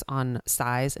focus on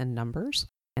size and numbers.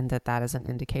 and that is an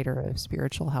indicator of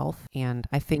spiritual health. And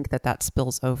I think that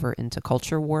spills over into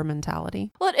culture war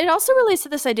mentality. Well, it also relates to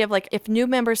this idea of like, if new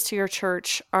members to your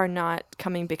church are not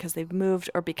coming because they've moved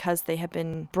or because they have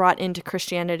been brought into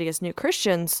Christianity as new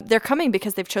Christians, they're coming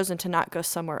because they've chosen to not go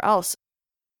somewhere else.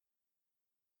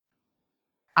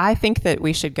 I think that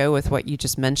we should go with what you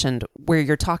just mentioned, where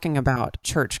you're talking about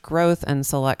church growth and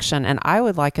selection. And I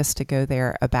would like us to go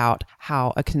there about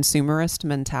how a consumerist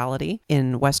mentality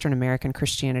in Western American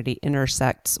Christianity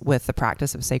intersects with the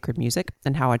practice of sacred music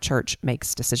and how a church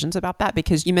makes decisions about that.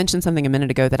 Because you mentioned something a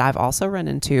minute ago that I've also run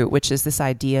into, which is this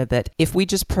idea that if we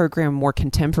just program more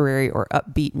contemporary or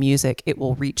upbeat music, it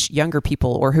will reach younger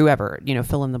people or whoever,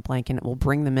 fill in the blank, and it will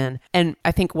bring them in. And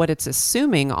I think what it's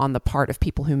assuming on the part of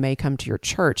people who may come to your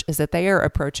church is that they are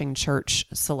approaching church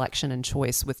selection and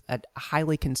choice with a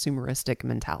highly consumeristic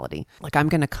mentality. Like, I'm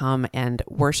going to come and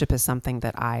worship is something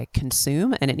that I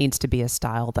consume, and it needs to be a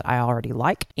style that I already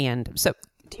like. And so,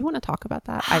 do you want to talk about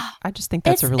that? I just think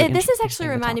that's a really This is actually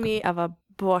reminding me of a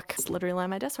book. It's literally on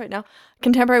my desk right now.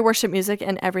 Contemporary Worship Music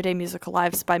and Everyday Musical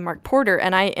Lives by Mark Porter.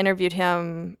 And I interviewed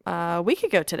him a week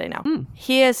ago today now.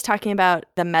 He is talking about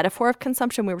the metaphor of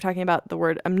consumption. We were talking about the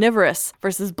word omnivorous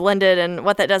versus blended and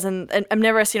what that does. And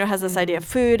omnivorous, has this idea of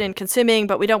food and consuming,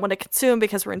 but we don't want to consume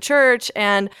because we're in church.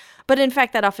 But in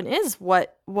fact, that often is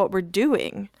what we're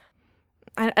doing.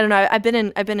 I don't know. I've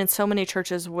been in so many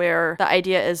churches where the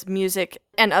idea is music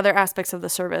and other aspects of the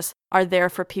service are there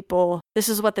for people. This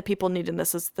is what the people need, and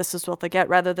this is what they get,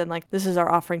 rather than like, this is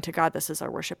our offering to God. This is our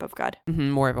worship of God.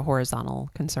 More of a horizontal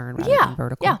concern rather than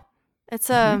vertical. Yeah, it's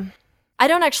I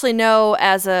don't actually know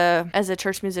as a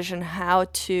church musician how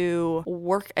to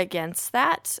work against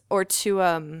that or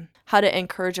to how to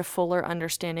encourage a fuller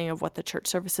understanding of what the church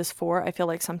service is for. I feel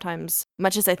like sometimes,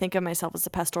 much as I think of myself as a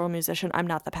pastoral musician, I'm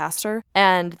not the pastor.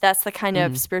 And that's the kind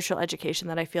of spiritual education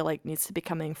that I feel like needs to be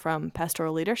coming from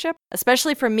pastoral leadership,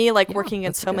 especially for me, like working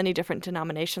in so many different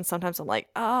denominations. Sometimes I'm like,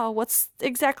 how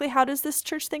does this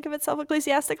church think of itself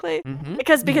ecclesiastically?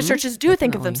 Because churches do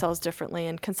think of themselves differently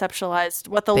and conceptualize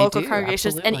what the local congregation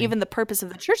is, and even the purpose of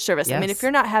the church service. Yes. I mean, if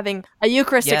you're not having a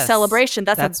Eucharistic celebration,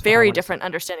 that's a very different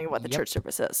understanding of what the church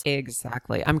service is.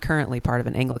 Exactly. I'm currently part of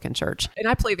an Anglican church, and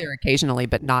I play there occasionally,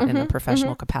 but not in a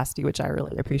professional capacity, which I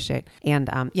really appreciate. And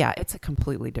it's a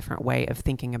completely different way of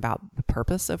thinking about the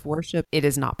purpose of worship. It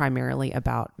is not primarily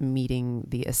about meeting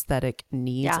the aesthetic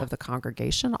needs of the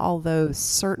congregation, although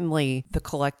certainly the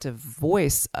collective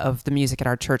voice of the music at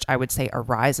our church, I would say,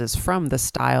 arises from the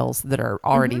styles that are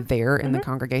already there in the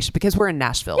congregation, because we're in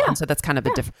Nashville. And so that's kind of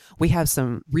a different, we have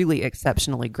some really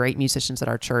exceptionally great musicians at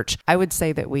our church. I would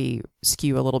say that we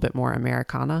skew a little bit more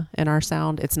Americana in our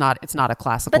sound. It's not a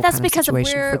classical, but that's kind of because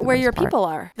of where your people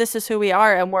are. This is who we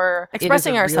are, and we're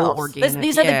expressing ourselves.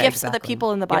 These are the gifts of the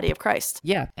people in the body of Christ.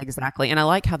 Yeah, exactly. And I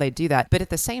like how they do that. But at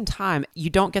the same time, you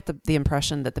don't get the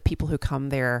impression that the people who come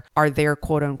there are there,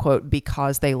 quote unquote,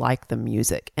 because they like the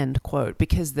music, end quote,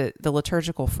 because the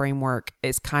liturgical framework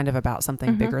is kind of about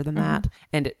something bigger than that.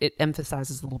 And it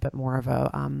emphasizes a little bit more of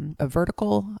a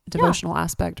vertical devotional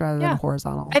aspect rather than a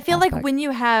horizontal I feel aspect. like when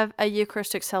you have a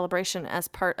Eucharistic celebration as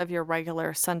part of your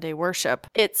regular Sunday worship,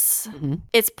 it's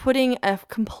putting a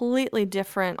completely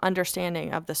different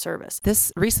understanding of the service.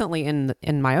 This recently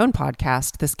in my own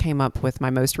podcast, this came up with my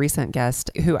most recent guest,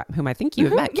 whom I think you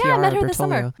have met, Chiara I met her Bertoglio. this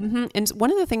summer. And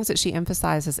one of the things that she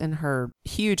emphasizes in her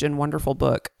huge and wonderful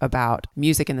book about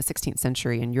music in the 16th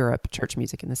century in Europe, church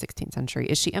music in the 16th century,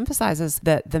 is she emphasizes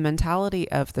that the mentality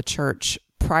of the church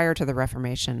prior to the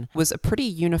Reformation was a pretty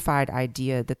unified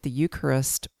idea that the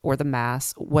Eucharist or the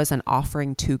Mass was an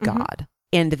offering to God.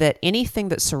 And that anything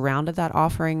that surrounded that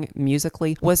offering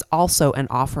musically was also an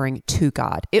offering to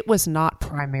God. It was not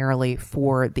primarily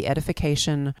for the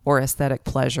edification or aesthetic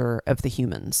pleasure of the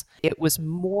humans. It was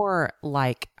more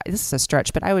like, this is a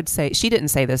stretch, but I would say, she didn't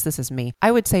say this is me.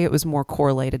 I would say it was more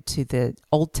correlated to the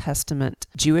Old Testament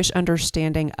Jewish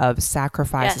understanding of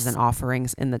sacrifices and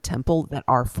offerings in the temple that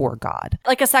are for God.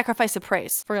 Like a sacrifice of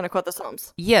praise, if we're going to quote the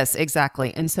Psalms. Yes,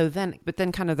 exactly. And so then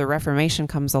kind of the Reformation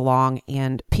comes along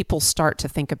and people start to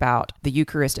think about the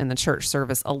Eucharist and the church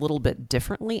service a little bit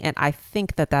differently. And I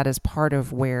think that is part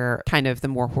of where kind of the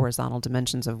more horizontal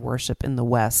dimensions of worship in the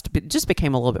West just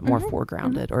became a little bit more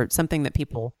foregrounded, or something that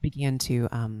people began to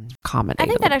accommodate. I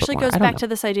think that actually goes back to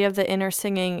this idea of the inner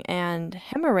singing and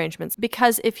hymn arrangements,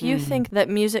 because if you think that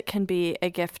music can be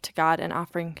a gift to God, an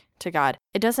offering to God,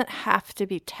 it doesn't have to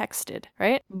be texted,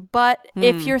 right? But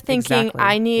if you're thinking,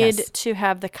 I need to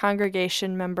have the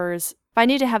congregation members If I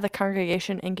need to have the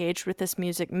congregation engaged with this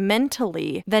music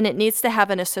mentally, then it needs to have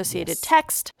an associated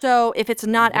text. So if it's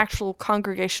not actual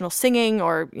congregational singing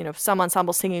or, some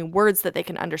ensemble singing words that they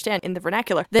can understand in the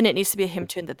vernacular, then it needs to be a hymn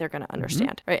tune that they're going to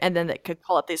understand, right? And then they could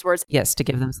call up these words. Yes, to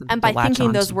give them something And by to latch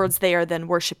thinking those onto. words, they are then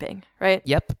worshiping, right?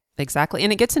 Yep. Exactly.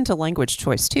 And it gets into language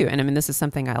choice too. And I mean, this is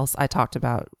something else I talked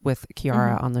about with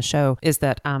Kiara on the show, is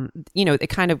that, it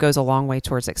kind of goes a long way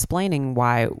towards explaining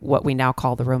why what we now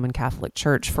call the Roman Catholic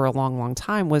Church for a long, long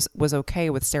time was okay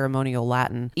with ceremonial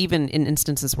Latin, even in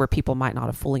instances where people might not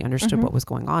have fully understood what was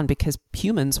going on, because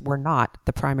humans were not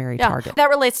the primary target. That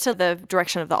relates to the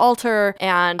direction of the altar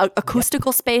and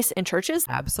acoustical space in churches.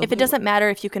 Absolutely. If it doesn't matter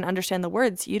if you can understand the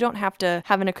words, you don't have to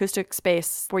have an acoustic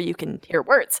space where you can hear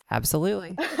words.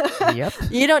 Absolutely. Yep.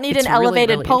 You don't need It's an really, elevated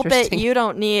really pulpit. interesting. You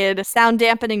don't need sound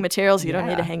dampening materials. You don't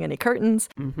need to Yeah. hang any curtains.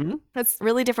 Mm-hmm. That's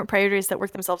really different priorities that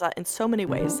work themselves out in so many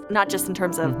ways, not just in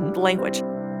terms of the language.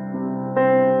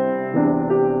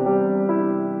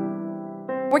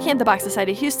 Working at the Bach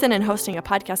Society Houston and hosting a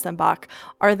podcast on Bach,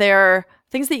 are there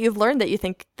things that you've learned that you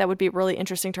think that would be really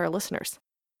interesting to our listeners?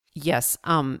 Yes.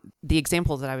 The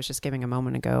example that I was just giving a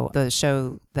moment ago, the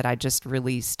show that I just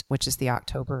released, which is the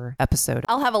October episode.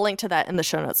 I'll have a link to that in the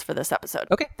show notes for this episode.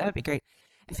 Okay, that would be great.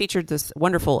 It featured this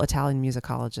wonderful Italian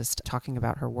musicologist talking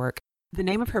about her work. The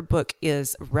name of her book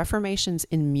is Reformations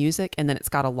in Music, and then it's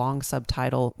got a long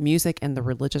subtitle, Music and the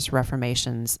Religious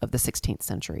Reformations of the 16th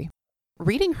Century.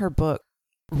 Reading her book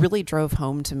really drove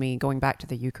home to me, going back to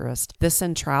the Eucharist, the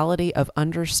centrality of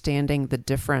understanding the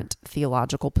different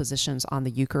theological positions on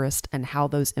the Eucharist and how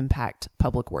those impact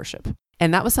public worship.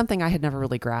 And that was something I had never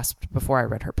really grasped before I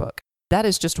read her book. That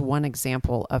is just one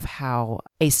example of how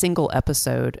a single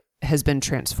episode has been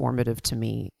transformative to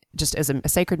me, just as a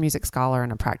sacred music scholar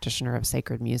and a practitioner of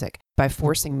sacred music, by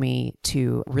forcing me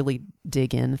to really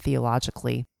dig in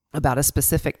theologically about a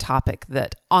specific topic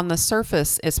that on the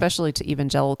surface, especially to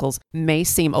evangelicals, may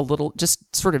seem a little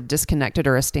just sort of disconnected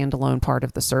or a standalone part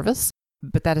of the service.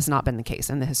 But that has not been the case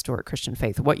in the historic Christian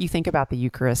faith. What you think about the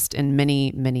Eucharist in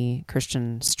many, many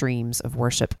Christian streams of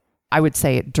worship, I would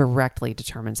say it directly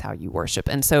determines how you worship.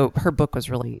 And so her book was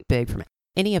really big from it.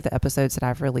 Any of the episodes that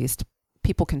I've released,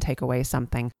 people can take away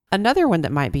something. Another one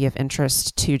that might be of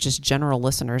interest to just general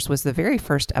listeners was the very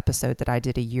first episode that I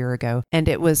did a year ago. And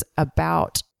it was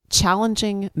about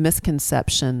challenging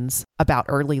misconceptions about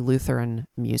early Lutheran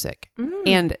music.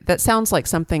 And that sounds like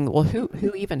something, well, who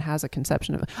even has a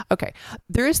conception of it? Okay,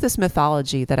 there is this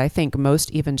mythology that I think most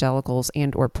evangelicals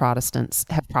and or Protestants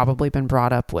have probably been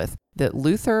brought up with, that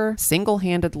Luther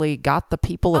single-handedly got the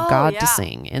people of God to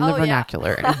sing in the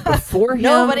vernacular. And before him,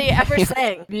 Nobody ever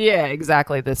sang. Yeah,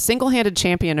 exactly. The single-handed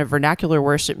champion of vernacular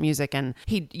worship music, and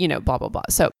he, blah, blah, blah.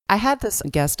 So I had this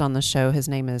guest on the show. His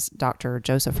name is Dr.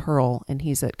 Joseph Hurl, and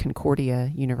he's at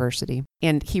Concordia University.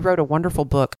 And he wrote a wonderful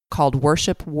book called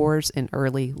Worship Wars in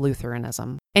Early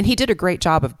Lutheranism. And he did a great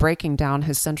job of breaking down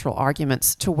his central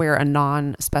arguments to where a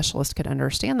non-specialist could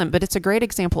understand them. But it's a great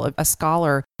example of a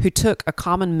scholar who took a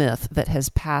common myth that has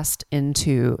passed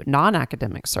into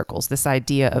non-academic circles, this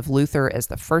idea of Luther as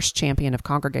the first champion of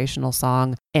congregational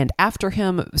song. And after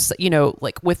him,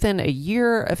 like within a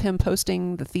year of him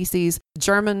posting the theses,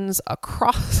 Germans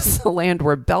across the land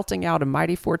were belting out A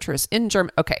Mighty Fortress in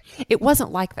German. Okay, it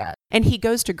wasn't like that. And he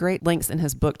goes to great lengths in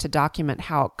his book to document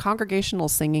how congregational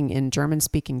singing in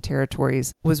German-speaking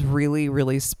territories was really,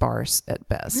 really sparse at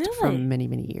best for many,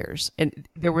 many years. And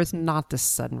there was not this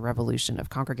sudden revolution of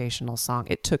congregational song.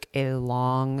 It took a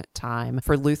long time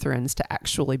for Lutherans to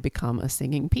actually become a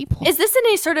singing people. Is this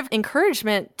any sort of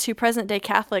encouragement to present-day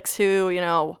Catholics who,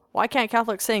 why can't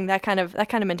Catholics sing? That kind of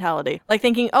mentality, like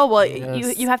thinking, oh well,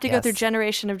 Yes, you have to go yes. through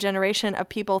generation of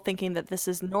people thinking that this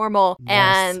is normal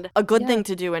and a good thing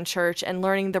to do in church, and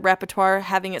learning the repertoire,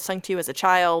 having it sung to you as a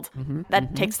child,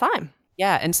 that takes time.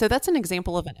 Yeah, and so that's an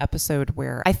example of an episode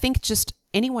where I think just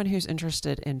anyone who's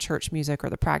interested in church music or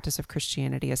the practice of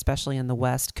Christianity, especially in the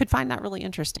West, could find that really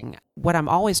interesting. What I'm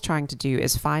always trying to do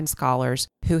is find scholars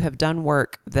who have done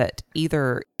work that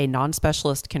either a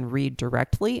non-specialist can read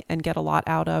directly and get a lot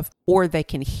out of, or they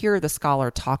can hear the scholar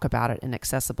talk about it in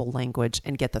accessible language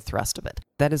and get the thrust of it.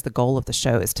 That is the goal of the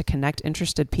show, is to connect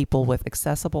interested people with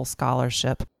accessible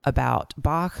scholarship about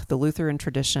Bach, the Lutheran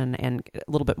tradition, and a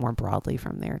little bit more broadly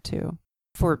from there too.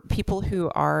 For people who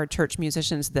are church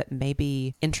musicians that may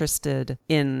be interested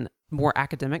in more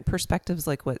academic perspectives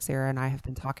like what Sarah and I have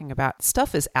been talking about,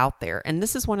 stuff is out there. And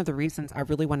this is one of the reasons I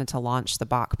really wanted to launch the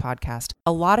Bach podcast.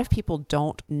 A lot of people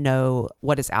don't know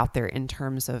what is out there in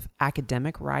terms of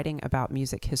academic writing about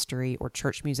music history or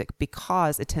church music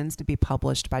because it tends to be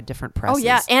published by different presses. Oh,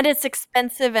 yeah. And it's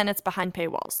expensive and it's behind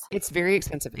paywalls. It's very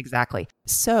expensive. Exactly.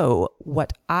 So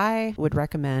what I would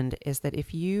recommend is that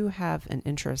if you have an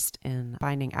interest in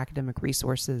finding academic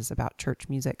resources about church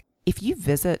music, if you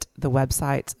visit the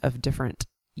websites of different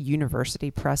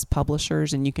university press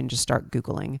publishers and you can just start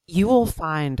Googling, you will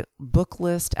find book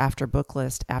list after book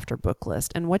list after book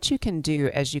list. And what you can do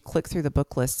as you click through the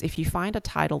book lists, if you find a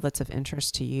title that's of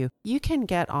interest to you, you can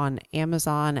get on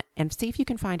Amazon and see if you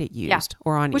can find it used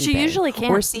or on Which eBay. You usually can.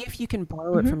 Or see if you can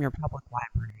borrow it from your public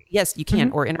library. Yes, you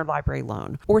can, or interlibrary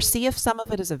loan. Or see if some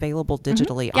of it is available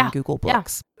digitally on Google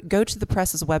Books. Go to the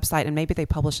press's website and maybe they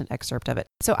publish an excerpt of it.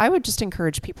 So I would just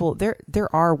encourage people,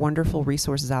 there are wonderful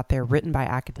resources out there written by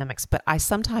academics, but I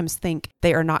sometimes think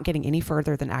they are not getting any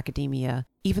further than academia,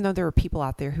 even though there are people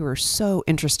out there who are so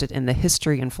interested in the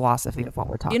history and philosophy of what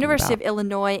we're talking University about. of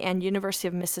Illinois and University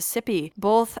of Mississippi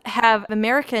both have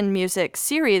American music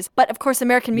series, but of course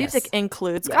American music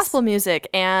includes gospel music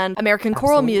and American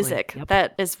choral music.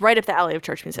 That is right up the alley of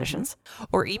church musicians.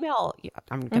 Or email,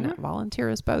 I'm going to volunteer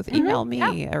as both. Email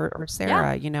me or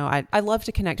Sarah. You know, I love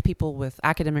to connect people with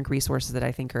academic resources that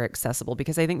I think are accessible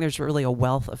because I think there's really a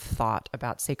wealth of thought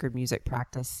about sacred music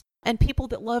practice. And people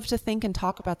that love to think and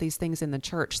talk about these things in the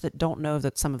church that don't know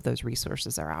that some of those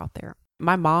resources are out there.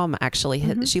 My mom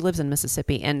actually, she lives in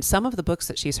Mississippi, and some of the books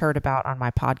that she's heard about on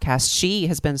my podcast, she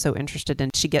has been so interested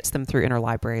in, she gets them through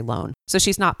interlibrary loan. So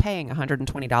she's not paying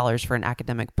 $120 for an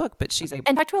academic book, but she's able.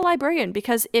 And talk to a librarian,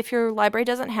 because if your library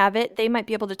doesn't have it, they might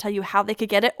be able to tell you how they could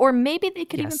get it, or maybe they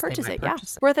could even purchase it.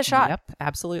 Worth a shot. Yep,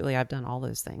 absolutely. I've done all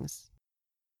those things.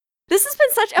 This has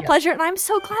been such a pleasure, and I'm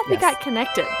so glad we got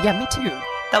connected. Yeah, me too.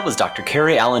 That was Dr.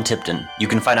 Carrie Allen Tipton. You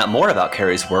can find out more about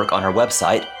Carrie's work on her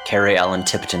website,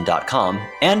 carrieallentipton.com,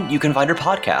 and you can find her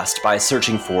podcast by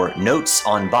searching for Notes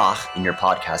on Bach in your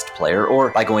podcast player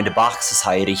or by going to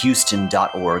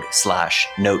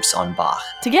bachsocietyhouston.org/Notes on Bach.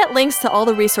 To get links to all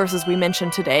the resources we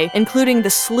mentioned today, including the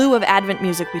slew of Advent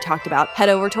music we talked about, head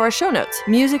over to our show notes,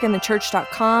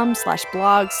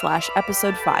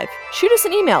 musicandthechurch.com/blog/episode 5. Shoot us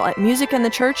an email at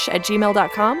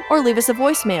musicandthechurch@gmail.com or leave us a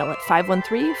voicemail at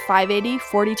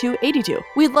 513-580-4282.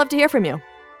 We'd love to hear from you.